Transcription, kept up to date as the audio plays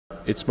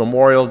It's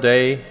Memorial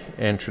Day,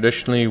 and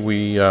traditionally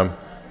we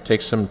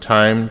take some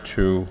time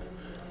to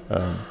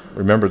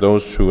remember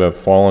those who have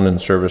fallen in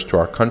service to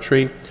our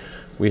country.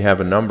 We have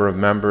a number of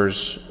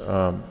members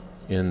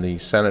in the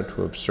Senate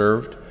who have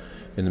served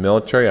in the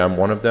military. I'm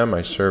one of them.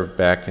 I served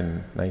back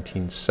in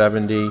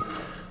 1970,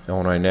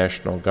 Illinois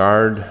National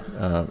Guard.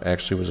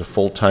 Actually was a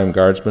full-time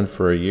guardsman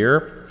for a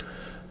year.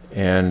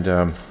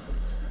 And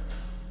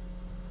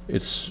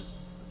it's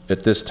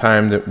at this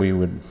time that we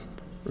would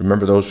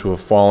remember those who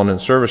have fallen in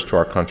service to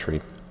our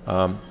country.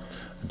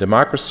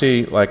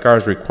 Democracy like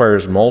ours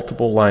requires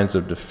multiple lines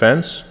of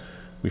defense.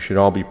 We should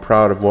all be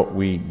proud of what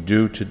we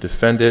do to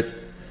defend it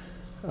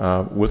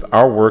with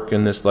our work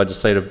in this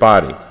legislative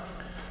body.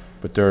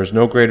 But there is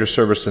no greater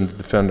service than to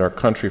defend our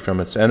country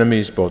from its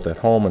enemies, both at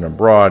home and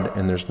abroad,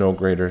 and there's no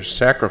greater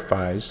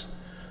sacrifice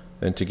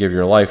than to give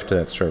your life to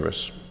that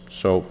service.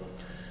 So,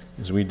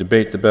 as we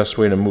debate the best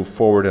way to move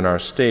forward in our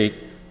state,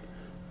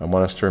 I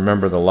want us to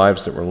remember the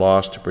lives that were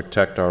lost to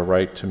protect our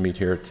right to meet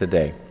here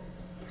today.